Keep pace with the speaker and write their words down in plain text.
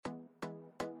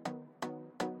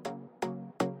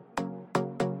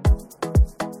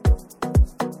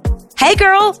Hey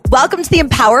girl, welcome to the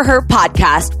Empower Her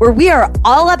podcast, where we are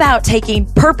all about taking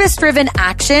purpose-driven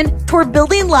action toward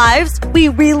building lives we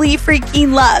really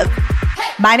freaking love.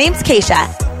 My name's Keisha,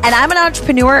 and I'm an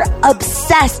entrepreneur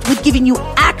obsessed with giving you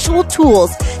actual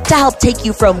tools to help take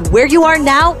you from where you are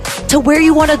now to where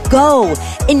you want to go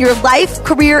in your life,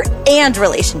 career, and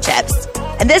relationships.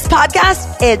 And this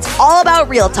podcast, it's all about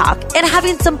real talk and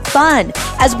having some fun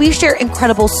as we share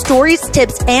incredible stories,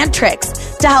 tips, and tricks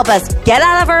to help us get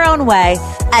out of our own way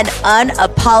and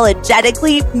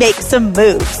unapologetically make some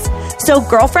moves. So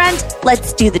girlfriend,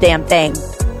 let's do the damn thing.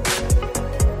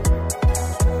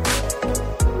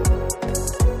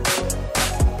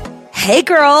 Hey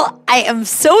girl, I am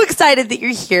so excited that you're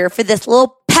here for this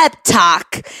little pep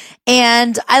talk.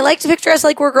 And I like to picture us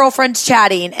like we're girlfriends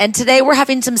chatting. And today we're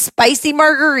having some spicy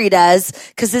margaritas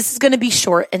because this is going to be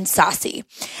short and saucy.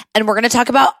 And we're going to talk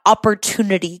about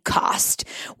opportunity cost.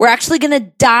 We're actually going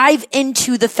to dive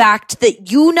into the fact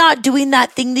that you not doing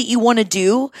that thing that you want to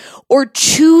do or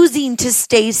choosing to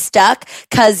stay stuck,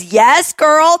 because yes,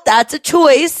 girl, that's a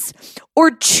choice. Or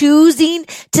choosing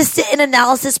to sit in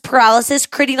analysis paralysis,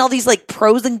 creating all these like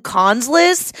pros and cons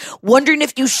lists, wondering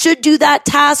if you should do that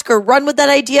task or run with that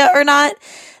idea or not.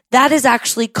 That is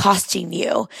actually costing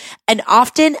you, and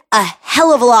often a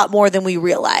hell of a lot more than we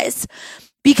realize.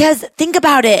 Because think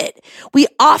about it. We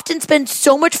often spend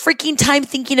so much freaking time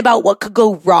thinking about what could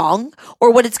go wrong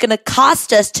or what it's going to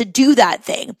cost us to do that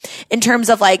thing in terms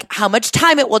of like how much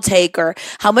time it will take or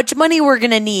how much money we're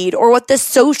going to need or what the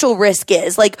social risk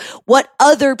is, like what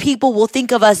other people will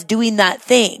think of us doing that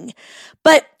thing.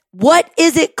 But what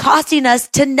is it costing us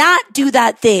to not do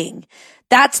that thing?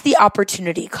 That's the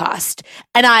opportunity cost.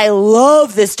 And I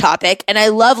love this topic, and I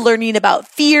love learning about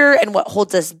fear and what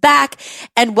holds us back.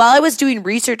 And while I was doing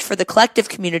research for the collective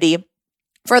community,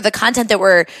 for the content that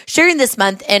we're sharing this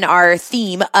month in our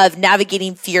theme of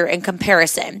navigating fear and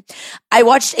comparison, I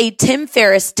watched a Tim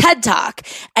Ferriss TED Talk,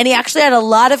 and he actually had a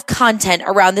lot of content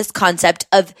around this concept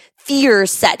of fear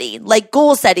setting, like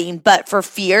goal setting, but for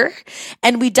fear.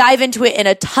 And we dive into it in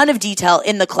a ton of detail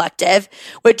in the collective,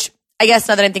 which I guess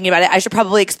now that I'm thinking about it, I should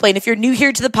probably explain. If you're new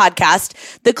here to the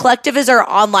podcast, the collective is our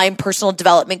online personal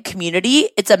development community.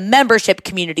 It's a membership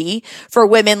community for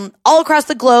women all across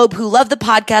the globe who love the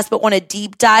podcast but want to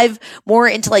deep dive more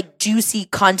into like juicy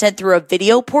content through a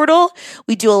video portal.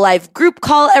 We do a live group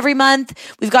call every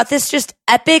month. We've got this just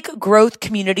epic growth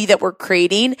community that we're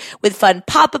creating with fun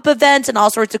pop-up events and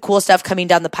all sorts of cool stuff coming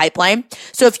down the pipeline.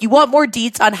 So if you want more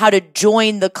deets on how to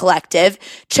join the collective,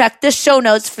 check the show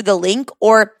notes for the link,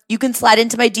 or you can slide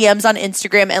into my DMs on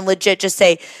Instagram and legit just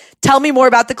say, tell me more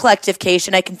about the collective, Keish,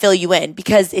 and I can fill you in.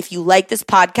 Because if you like this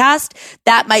podcast,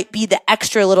 that might be the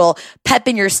extra little pep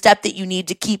in your step that you need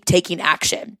to keep taking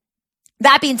action.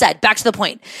 That being said, back to the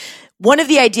point. One of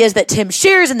the ideas that Tim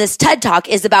shares in this TED Talk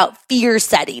is about fear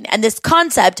setting and this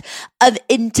concept of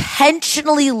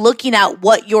intentionally looking at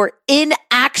what your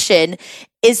inaction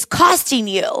is costing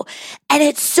you. And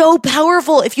it's so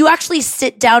powerful if you actually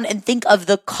sit down and think of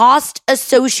the cost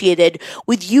associated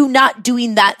with you not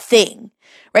doing that thing.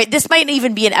 Right? This might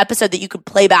even be an episode that you could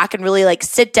play back and really like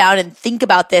sit down and think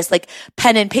about this like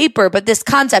pen and paper, but this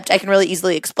concept I can really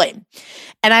easily explain.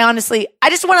 And I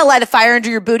just want to light a fire under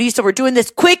your booty. So we're doing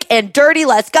this quick and dirty.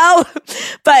 Let's go.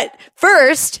 But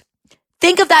first,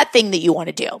 think of that thing that you want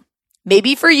to do.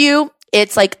 Maybe for you,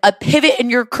 it's like a pivot in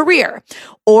your career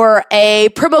or a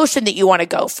promotion that you want to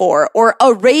go for or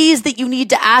a raise that you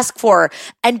need to ask for.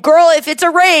 And girl, if it's a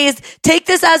raise, take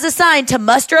this as a sign to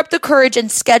muster up the courage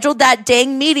and schedule that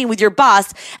dang meeting with your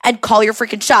boss and call your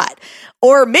freaking shot.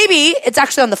 Or maybe it's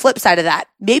actually on the flip side of that.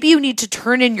 Maybe you need to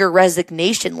turn in your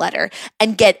resignation letter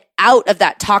and get out of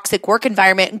that toxic work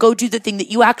environment and go do the thing that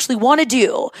you actually want to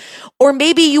do. Or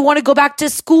maybe you want to go back to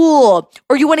school,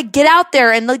 or you want to get out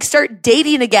there and like start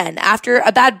dating again after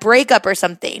a bad breakup or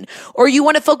something. Or you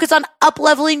want to focus on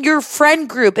up-leveling your friend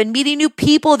group and meeting new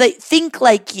people that think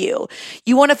like you.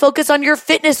 You want to focus on your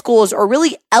fitness goals or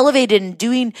really elevate it and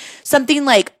doing something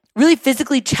like really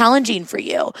physically challenging for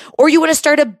you. Or you want to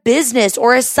start a business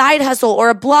or a side hustle or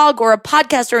a blog or a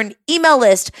podcast or an email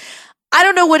list. I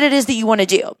don't know what it is that you want to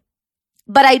do,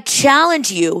 but I challenge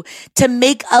you to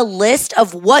make a list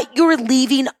of what you're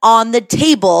leaving on the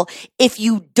table if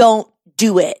you don't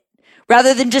do it,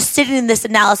 rather than just sitting in this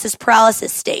analysis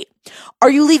paralysis state. Are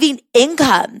you leaving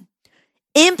income,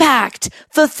 impact,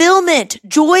 fulfillment,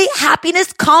 joy,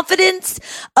 happiness, confidence,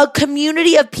 a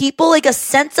community of people, like a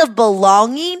sense of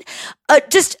belonging,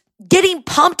 just getting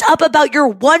pumped up about your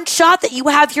one shot that you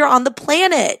have here on the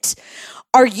planet?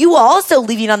 Are you also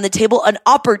leaving on the table an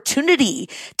opportunity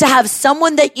to have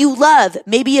someone that you love,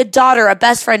 maybe a daughter, a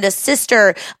best friend, a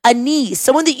sister, a niece,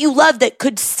 someone that you love that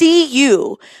could see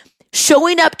you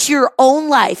showing up to your own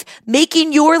life,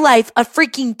 making your life a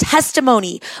freaking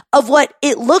testimony of what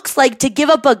it looks like to give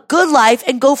up a good life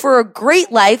and go for a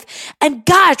great life? And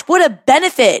gosh, what a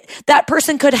benefit that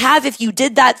person could have if you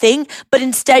did that thing, but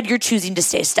instead you're choosing to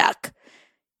stay stuck.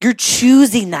 You're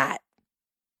choosing that.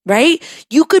 Right?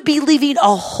 You could be leaving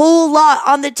a whole lot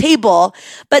on the table,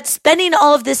 but spending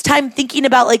all of this time thinking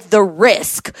about like the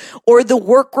risk or the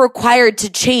work required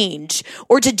to change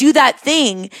or to do that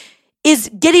thing is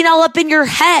getting all up in your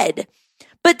head.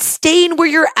 But staying where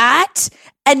you're at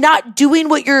and not doing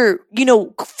what you're,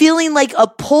 feeling like a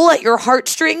pull at your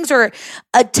heartstrings or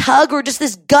a tug or just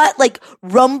this gut like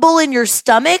rumble in your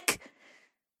stomach,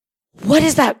 what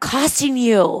is that costing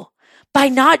you? By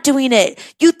not doing it.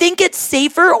 You think it's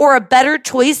safer or a better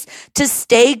choice to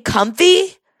stay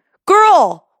comfy?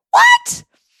 Girl, what?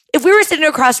 If we were sitting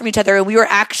across from each other and we were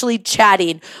actually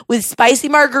chatting with spicy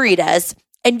margaritas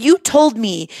and you told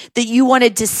me that you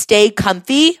wanted to stay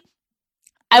comfy,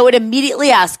 I would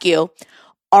immediately ask you,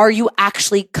 are you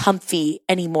actually comfy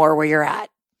anymore where you're at?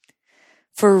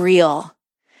 For real.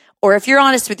 Or if you're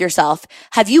honest with yourself,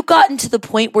 have you gotten to the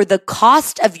point where the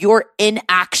cost of your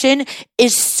inaction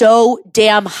is so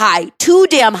damn high, too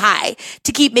damn high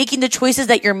to keep making the choices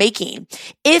that you're making?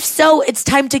 If so, it's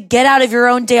time to get out of your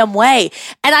own damn way.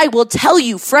 And I will tell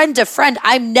you, friend to friend,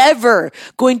 I'm never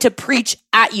going to preach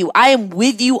at you. I am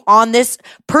with you on this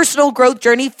personal growth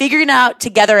journey, figuring it out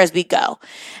together as we go.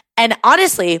 And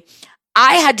honestly,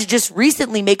 I had to just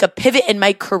recently make a pivot in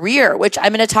my career, which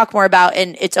I'm going to talk more about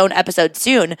in its own episode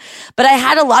soon. But I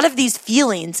had a lot of these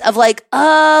feelings of like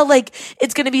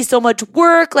it's going to be so much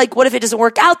work. Like, what if it doesn't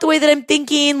work out the way that I'm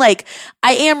thinking? Like,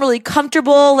 I am really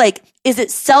comfortable. Like, is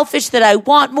it selfish that I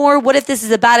want more? What if this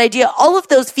is a bad idea? All of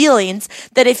those feelings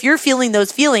that if you're feeling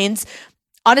those feelings,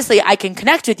 honestly, I can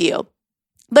connect with you.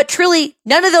 But truly,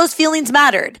 none of those feelings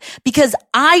mattered because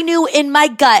I knew in my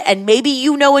gut, and maybe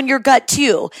you know in your gut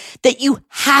too, that you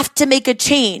have to make a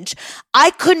change.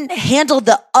 I couldn't handle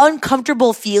the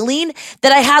uncomfortable feeling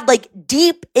that I had like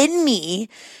deep in me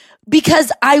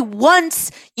because I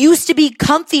once used to be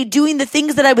comfy doing the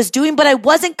things that I was doing, but I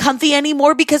wasn't comfy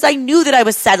anymore because I knew that I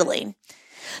was settling.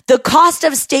 The cost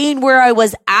of staying where I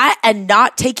was at and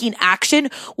not taking action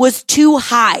was too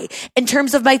high in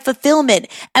terms of my fulfillment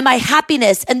and my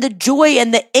happiness and the joy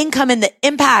and the income and the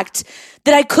impact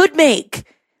that I could make.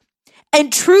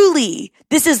 And truly,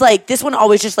 this one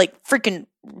always just like freaking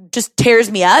just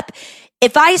tears me up.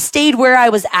 If I stayed where I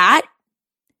was at,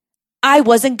 I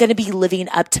wasn't going to be living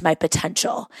up to my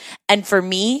potential. And for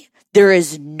me, there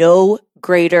is no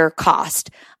greater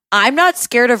cost. I'm not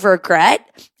scared of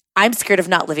regret. I'm scared of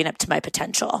not living up to my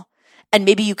potential. And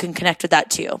maybe you can connect with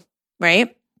that too,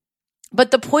 right?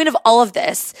 But the point of all of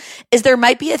this is there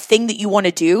might be a thing that you want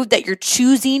to do that you're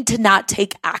choosing to not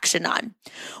take action on.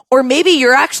 Or maybe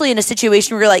you're actually in a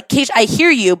situation where you're like, Keish, I hear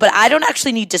you, but I don't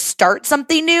actually need to start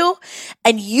something new.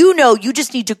 And you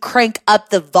just need to crank up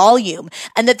the volume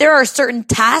and that there are certain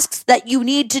tasks that you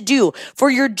need to do for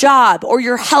your job or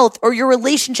your health or your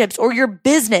relationships or your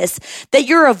business that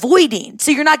you're avoiding.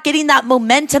 So you're not getting that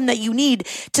momentum that you need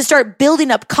to start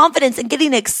building up confidence and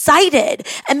getting excited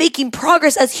and making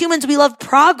progress. As humans, we love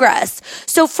progress.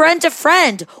 So friend to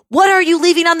friend, what are you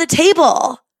leaving on the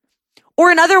table?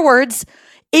 Or in other words,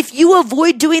 if you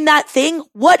avoid doing that thing,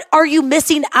 what are you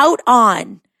missing out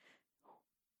on?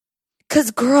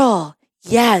 Because girl,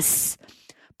 yes,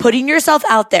 putting yourself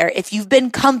out there, if you've been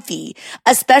comfy,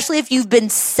 especially if you've been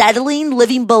settling,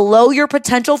 living below your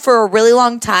potential for a really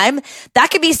long time,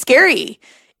 that can be scary.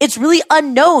 It's really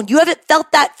unknown. You haven't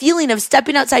felt that feeling of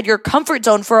stepping outside your comfort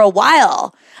zone for a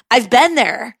while. I've been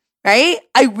there, right?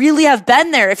 I really have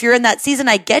been there. If you're in that season,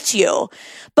 I get you.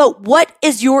 But what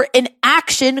is your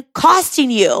inaction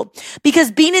costing you?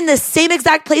 Because being in the same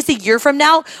exact place a year from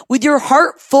now with your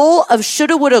heart full of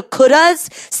shoulda, woulda,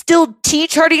 couldas, still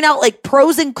charting out like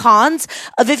pros and cons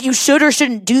of if you should or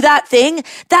shouldn't do that thing,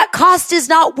 that cost is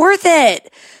not worth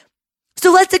it.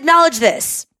 So let's acknowledge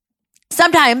this.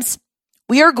 Sometimes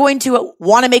we are going to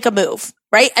want to make a move,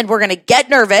 right? And we're going to get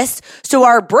nervous. So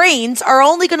our brains are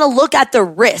only going to look at the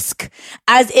risk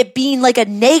as it being like a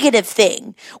negative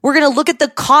thing. We're going to look at the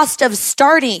cost of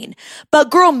starting.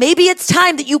 But girl, maybe it's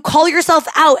time that you call yourself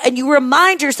out and you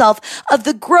remind yourself of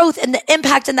the growth and the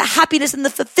impact and the happiness and the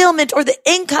fulfillment or the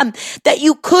income that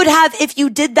you could have if you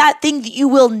did that thing that you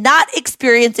will not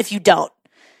experience if you don't.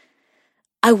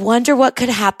 I wonder what could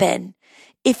happen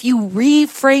if you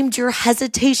reframed your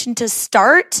hesitation to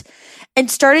start and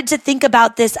started to think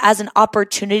about this as an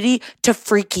opportunity to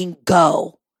freaking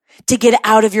go, to get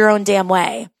out of your own damn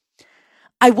way.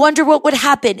 I wonder what would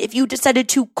happen if you decided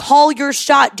to call your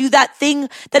shot, do that thing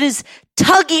that is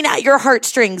tugging at your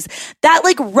heartstrings, that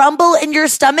like rumble in your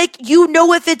stomach, you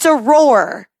know if it's a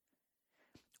roar.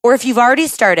 Or if you've already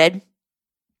started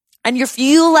and you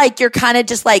feel like you're kind of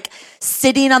just like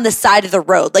sitting on the side of the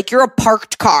road, like you're a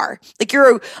parked car, like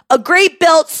you're a great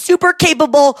built, super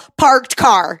capable parked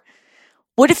car.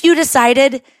 What if you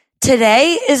decided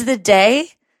today is the day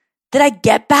that I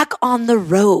get back on the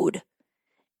road?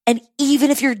 And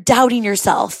even if you're doubting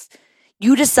yourself,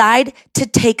 you decide to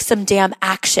take some damn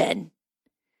action.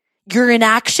 Your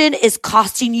inaction is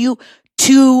costing you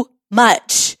too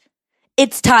much.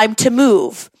 It's time to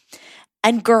move.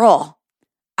 And girl,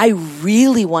 I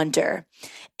really wonder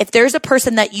if there's a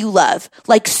person that you love,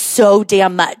 like so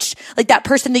damn much, like that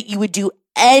person that you would do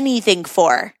anything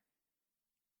for,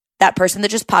 that person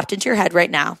that just popped into your head right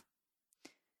now.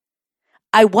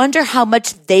 I wonder how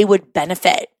much they would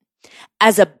benefit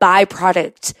as a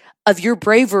byproduct of your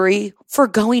bravery for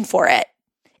going for it.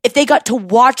 If they got to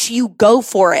watch you go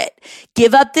for it,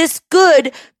 give up this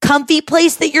good, comfy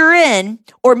place that you're in,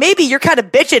 or maybe you're kind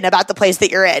of bitching about the place that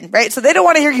you're in, right? So they don't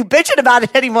want to hear you bitching about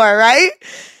it anymore, right?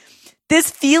 This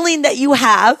feeling that you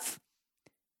have,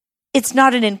 it's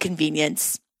not an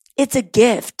inconvenience. It's a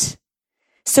gift.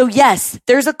 So yes,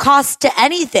 there's a cost to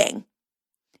anything.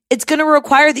 It's going to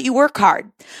require that you work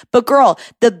hard. But girl,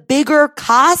 the bigger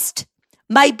cost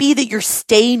might be that you're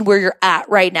staying where you're at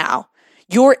right now.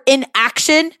 Your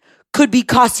inaction could be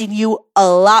costing you a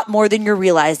lot more than you're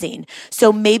realizing.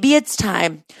 So maybe it's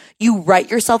time you write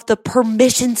yourself the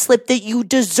permission slip that you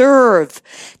deserve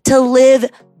to live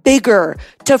bigger,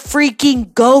 to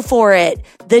freaking go for it.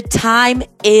 The time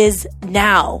is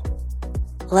now.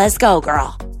 Let's go,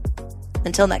 girl.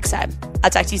 Until next time, I'll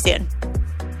talk to you soon.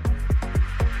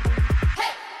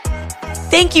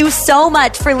 Thank you so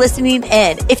much for listening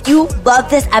in. If you love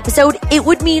this episode, it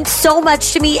would mean so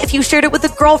much to me if you shared it with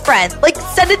a girlfriend. Like,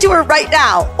 send it to her right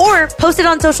now or post it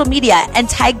on social media and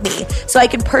tag me so I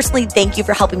can personally thank you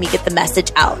for helping me get the message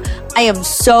out. I am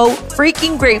so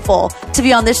freaking grateful to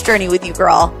be on this journey with you,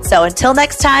 girl. So until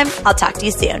next time, I'll talk to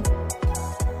you soon.